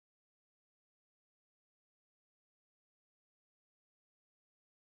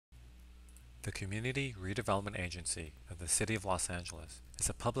The Community Redevelopment Agency of the City of Los Angeles is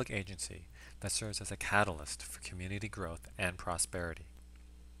a public agency that serves as a catalyst for community growth and prosperity.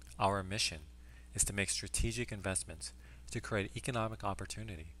 Our mission is to make strategic investments to create economic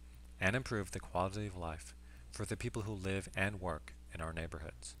opportunity and improve the quality of life for the people who live and work in our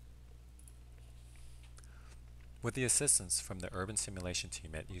neighborhoods. With the assistance from the Urban Simulation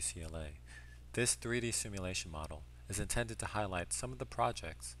Team at UCLA, this 3D simulation model is intended to highlight some of the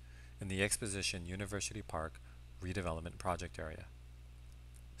projects in the Exposition University Park redevelopment project area.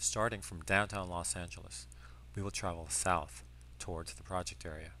 Starting from downtown Los Angeles, we will travel south towards the project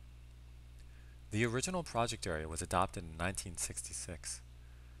area. The original project area was adopted in 1966.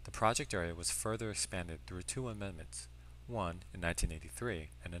 The project area was further expanded through two amendments, one in 1983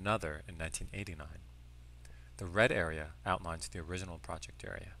 and another in 1989. The red area outlines the original project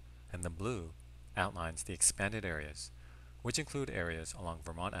area, and the blue outlines the expanded areas, which include areas along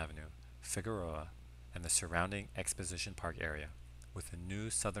Vermont Avenue, Figueroa, and the surrounding Exposition Park area, with a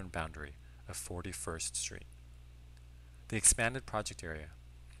new southern boundary of 41st Street. The expanded project area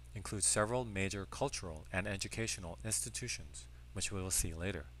includes several major cultural and educational institutions, which we will see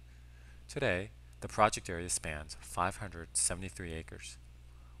later. Today, the project area spans 573 acres.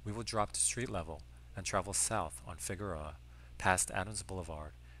 We will drop to street level and travel south on Figueroa, past Adams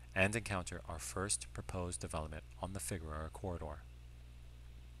Boulevard, and encounter our first proposed development on the Figueroa corridor.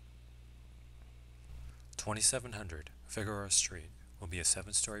 2700 Figueroa Street will be a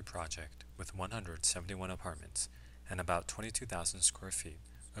 7-story project with 171 apartments and about 22,000 square feet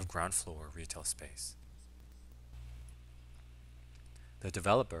of ground floor retail space. The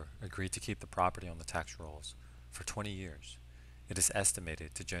developer agreed to keep the property on the tax rolls for 20 years. It is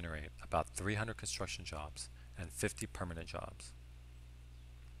estimated to generate about 300 construction jobs and 50 permanent jobs.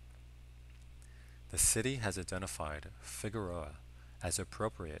 The city has identified Figueroa as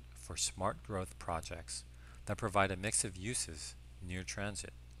appropriate for smart growth projects that provide a mix of uses near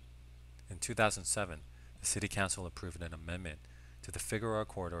transit. In 2007, the City Council approved an amendment to the Figueroa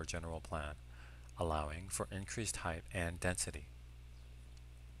Corridor General Plan, allowing for increased height and density.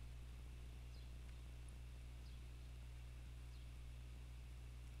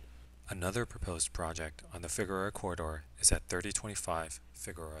 Another proposed project on the Figueroa Corridor is at 3025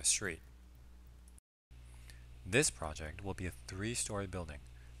 Figueroa Street. This project will be a 3-story building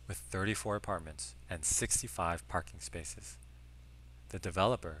with 34 apartments and 65 parking spaces. The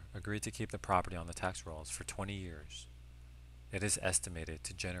developer agreed to keep the property on the tax rolls for 20 years. It is estimated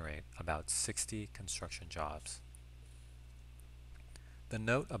to generate about 60 construction jobs. The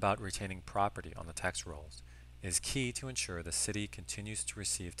note about retaining property on the tax rolls is key to ensure the city continues to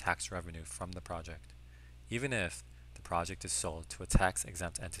receive tax revenue from the project, even if the project is sold to a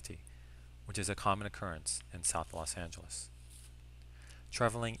tax-exempt entity, which is a common occurrence in South Los Angeles.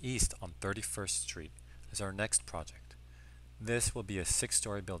 Traveling east on 31st Street is our next project. This will be a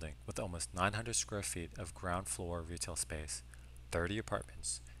 6-story building with almost 900 square feet of ground floor retail space, 30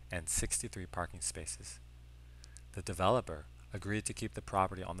 apartments, and 63 parking spaces. The developer agreed to keep the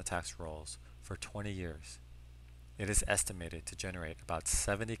property on the tax rolls for 20 years. It is estimated to generate about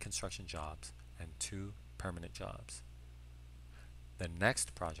 70 construction jobs and 2 permanent jobs. The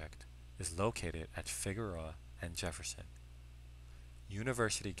next project is located at Figueroa and Jefferson.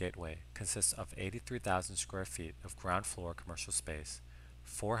 University Gateway consists of 83,000 square feet of ground floor commercial space,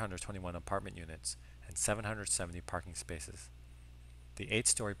 421 apartment units, and 770 parking spaces. The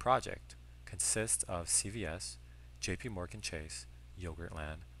 8-story project consists of CVS, JP Morgan Chase,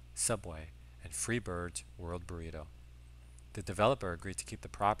 Yogurtland, Subway, and Freebird's World Burrito. The developer agreed to keep the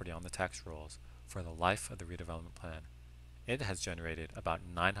property on the tax rolls for the life of the redevelopment plan. It has generated about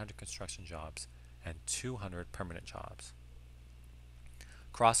 900 construction jobs and 200 permanent jobs.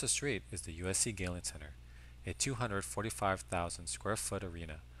 Across the street is the USC Galen Center, a 245,000 square foot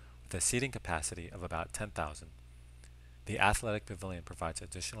arena with a seating capacity of about 10,000. The athletic pavilion provides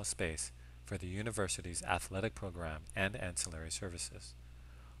additional space for the university's athletic program and ancillary services.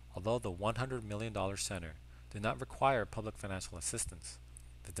 Although the $100 million center did not require public financial assistance,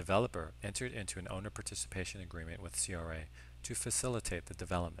 the developer entered into an owner participation agreement with CRA to facilitate the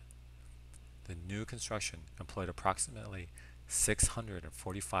development. The new construction employed approximately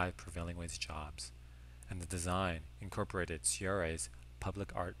 645 prevailing wage jobs, and the design incorporated CRA's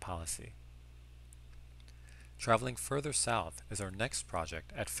public art policy. Traveling further south is our next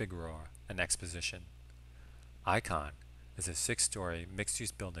project at Figueroa and Exposition. Icon is a 6-story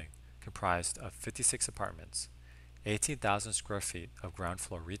mixed-use building comprised of 56 apartments, 18,000 square feet of ground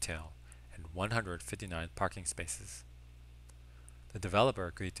floor retail, and 159 parking spaces. The developer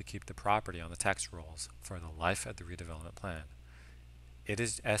agreed to keep the property on the tax rolls for the life of the redevelopment plan. It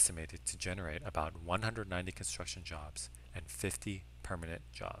is estimated to generate about 190 construction jobs and 50 permanent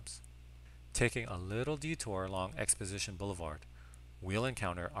jobs. Taking a little detour along Exposition Boulevard, we'll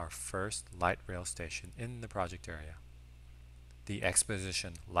encounter our first light rail station in the project area. The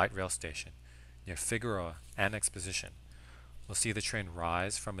Exposition Light Rail Station near Figueroa and Exposition will see the train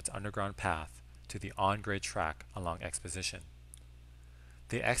rise from its underground path to the on-grade track along Exposition.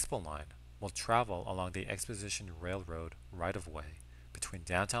 The Expo line will travel along the Exposition Railroad right-of-way between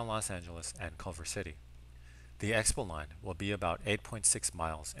downtown Los Angeles and Culver City. The Expo line will be about 8.6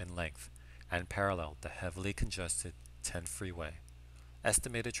 miles in length and parallel the heavily congested 10 freeway.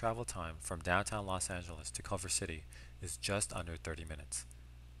 Estimated travel time from downtown Los Angeles to Culver City is just under 30 minutes.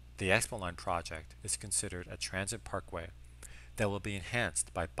 The Expo Line project is considered a transit parkway that will be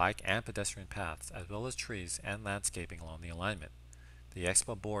enhanced by bike and pedestrian paths as well as trees and landscaping along the alignment. The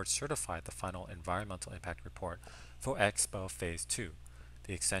Expo Board certified the final environmental impact report for Expo Phase 2,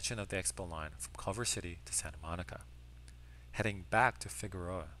 the extension of the Expo Line from Culver City to Santa Monica. Heading back to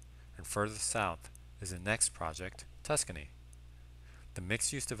Figueroa and further south is the next project, Tuscany. The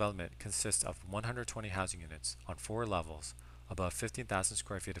mixed-use development consists of 120 housing units on 4 levels above 15,000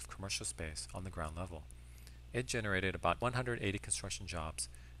 square feet of commercial space on the ground level. It generated about 180 construction jobs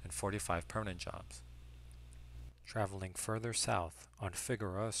and 45 permanent jobs. Traveling further south on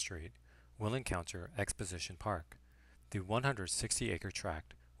Figueroa Street, we'll encounter Exposition Park. The 160-acre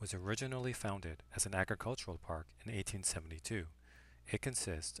tract was originally founded as an agricultural park in 1872. It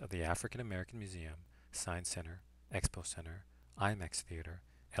consists of the African American Museum, Science Center, Expo Center, IMAX Theater,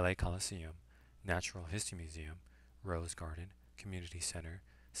 LA Coliseum, Natural History Museum, Rose Garden, Community Center,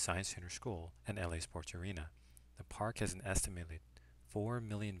 Science Center School, and LA Sports Arena. The park has an estimated 4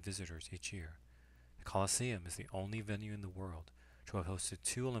 million visitors each year. The Coliseum is the only venue in the world to have hosted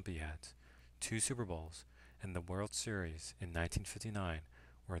 2 Olympiads, 2 Super Bowls, and the World Series in 1959,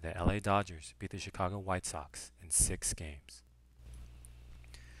 where the LA Dodgers beat the Chicago White Sox in 6 games.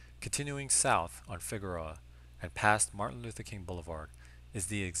 Continuing south on Figueroa and past Martin Luther King Boulevard is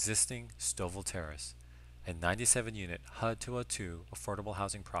the existing Stovall Terrace, a 97-unit HUD 202 affordable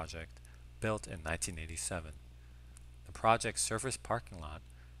housing project built in 1987. The project's surface parking lot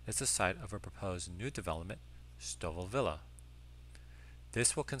is the site of a proposed new development, Stovall Villa.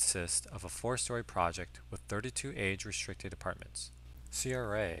 This will consist of a 4-story project with 32 age-restricted apartments.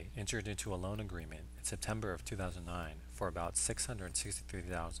 CRA entered into a loan agreement in September of 2009 for about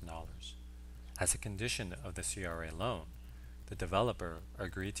 $663,000. As a condition of the CRA loan, the developer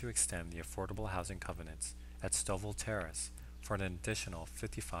agreed to extend the affordable housing covenants at Stovall Terrace for an additional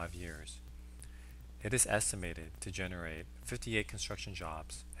 55 years. It is estimated to generate 58 construction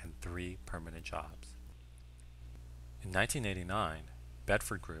jobs and 3 permanent jobs. In 1989,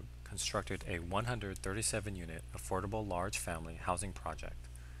 Bedford Group constructed a 137-unit affordable large family housing project.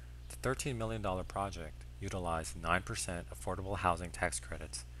 The $13 million project utilized 9% affordable housing tax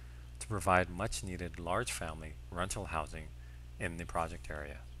credits to provide much-needed large family rental housing in the project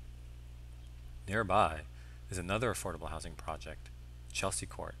area. Nearby is another affordable housing project, Chelsea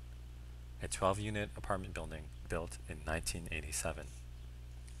Court, a 12-unit apartment building built in 1987.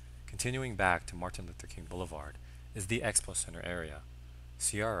 Continuing back to Martin Luther King Boulevard is the Expo Center area.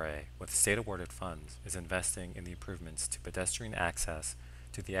 CRA, with state-awarded funds, is investing in the improvements to pedestrian access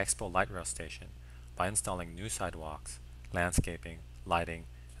to the Expo Light Rail Station by installing new sidewalks, landscaping, lighting,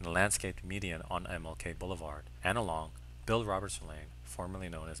 and a landscaped median on MLK Boulevard and along Bill Robertson Lane, formerly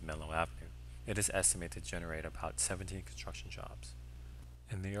known as Menlo Avenue. It is estimated to generate about 17 construction jobs.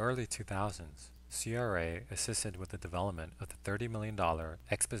 In the early 2000s, CRA assisted with the development of the $30 million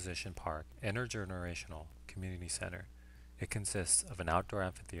Exposition Park Intergenerational Community Center. It consists of an outdoor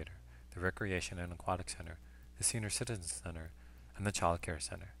amphitheater, the Recreation and Aquatic Center, the Senior Citizen Center, and the Child Care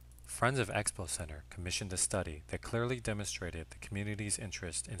Center. Friends of Expo Center commissioned a study that clearly demonstrated the community's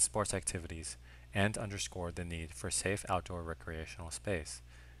interest in sports activities and underscored the need for safe outdoor recreational space.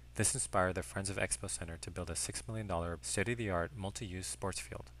 This inspired the Friends of Expo Center to build a $6 million state-of-the-art multi-use sports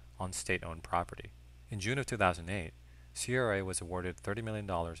field on state-owned property. In June of 2008, CRA was awarded $30 million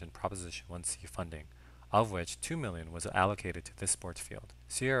in Proposition 1C funding, of which $2 million was allocated to this sports field.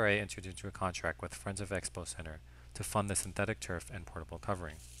 CRA entered into a contract with Friends of Expo Center to fund the synthetic turf and portable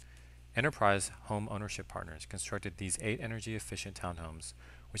covering. Enterprise Home Ownership Partners constructed these 8 energy-efficient townhomes,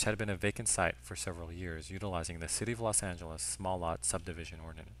 which had been a vacant site for several years, utilizing the City of Los Angeles Small Lot Subdivision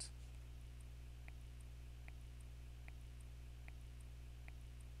Ordinance.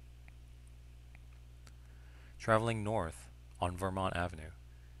 Traveling north on Vermont Avenue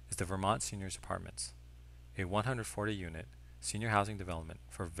is the Vermont Seniors Apartments, a 140-unit senior housing development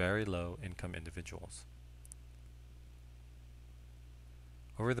for very low-income individuals.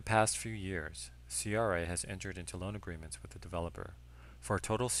 Over the past few years, CRA has entered into loan agreements with the developer for a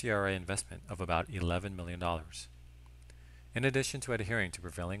total CRA investment of about $11 million. In addition to adhering to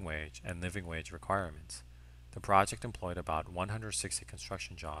prevailing wage and living wage requirements, the project employed about 160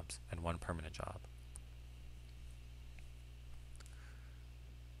 construction jobs and one permanent job.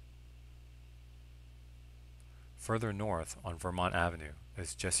 Further north on Vermont Avenue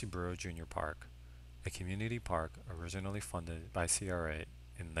is Jesse Brewer Jr. Park, a community park originally funded by CRA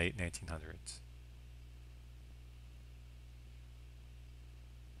in late 1900s.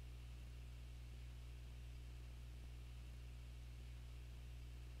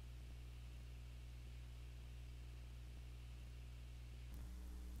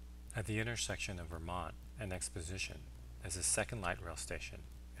 At the intersection of Vermont and Exposition is a second light rail station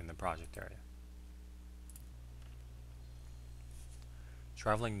in the project area.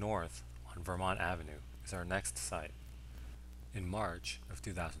 Traveling north on Vermont Avenue is our next site. In March of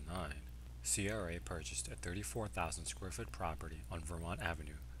 2009, CRA purchased a 34,000 square foot property on Vermont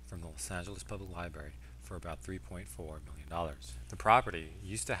Avenue from the Los Angeles Public Library for about $3.4 million. The property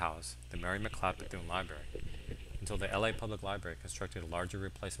used to house the Mary McLeod Bethune Library until the LA Public Library constructed a larger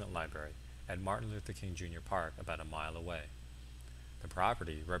replacement library at Martin Luther King Jr. Park about a mile away. The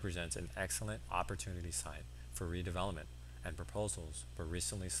property represents an excellent opportunity site for redevelopment, and proposals were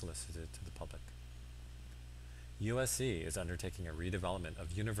recently solicited to the public. USC is undertaking a redevelopment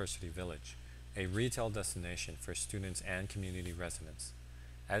of University Village, a retail destination for students and community residents,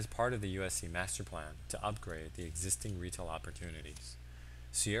 as part of the USC master plan to upgrade the existing retail opportunities.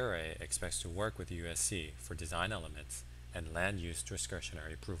 CRA expects to work with USC for design elements and land use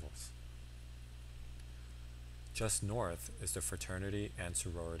discretionary approvals. Just north is the Fraternity and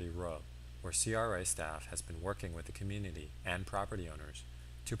Sorority Row, where CRA staff has been working with the community and property owners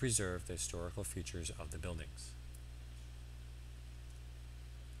to preserve the historical features of the buildings.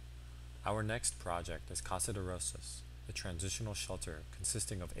 Our next project is Casa de Rosas, a transitional shelter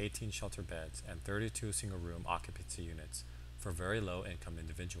consisting of 18 shelter beds and 32 single-room occupancy units for very low-income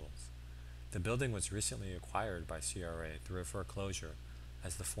individuals. The building was recently acquired by CRA through a foreclosure,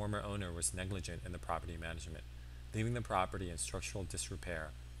 as the former owner was negligent in the property management, leaving the property in structural disrepair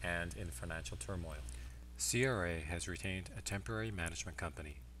and in financial turmoil. CRA has retained a temporary management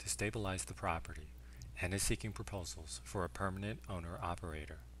company to stabilize the property and is seeking proposals for a permanent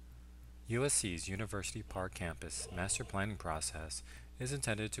owner-operator. USC's University Park campus master planning process is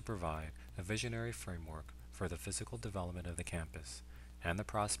intended to provide a visionary framework for the physical development of the campus and the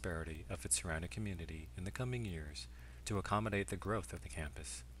prosperity of its surrounding community in the coming years to accommodate the growth of the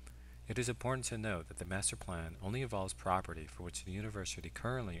campus. It is important to note that the master plan only involves property for which the university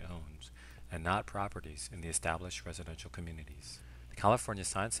currently owns and not properties in the established residential communities. The California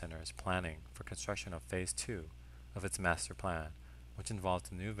Science Center is planning for construction of Phase 2 of its master plan, which involves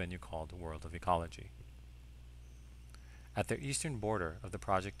a new venue called World of Ecology. At the eastern border of the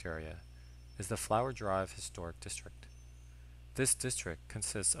project area is the Flower Drive Historic District. This district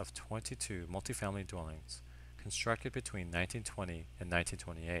consists of 22 multifamily dwellings constructed between 1920 and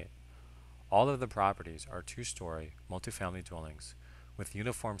 1928. All of the properties are two-story multifamily dwellings with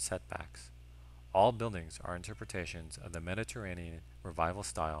uniform setbacks. All buildings are interpretations of the Mediterranean revival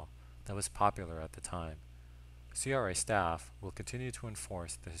style that was popular at the time. CRA staff will continue to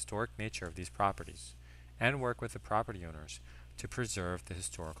enforce the historic nature of these properties and work with the property owners to preserve the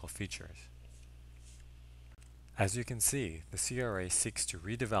historical features. As you can see, the CRA seeks to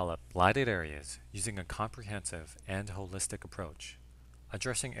redevelop blighted areas using a comprehensive and holistic approach,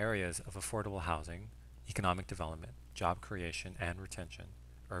 addressing areas of affordable housing, economic development, job creation and retention,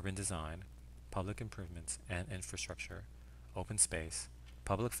 urban design, public improvements and infrastructure, open space,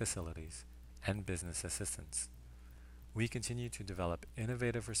 public facilities, and business assistance. We continue to develop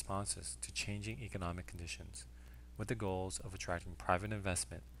innovative responses to changing economic conditions with the goals of attracting private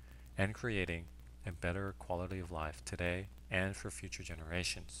investment and creating a better quality of life today and for future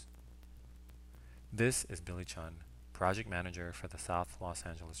generations. This is Billy Chun, Project Manager for the South Los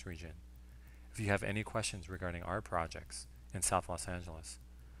Angeles region. If you have any questions regarding our projects in South Los Angeles,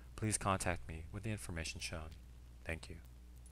 please contact me with the information shown. Thank you.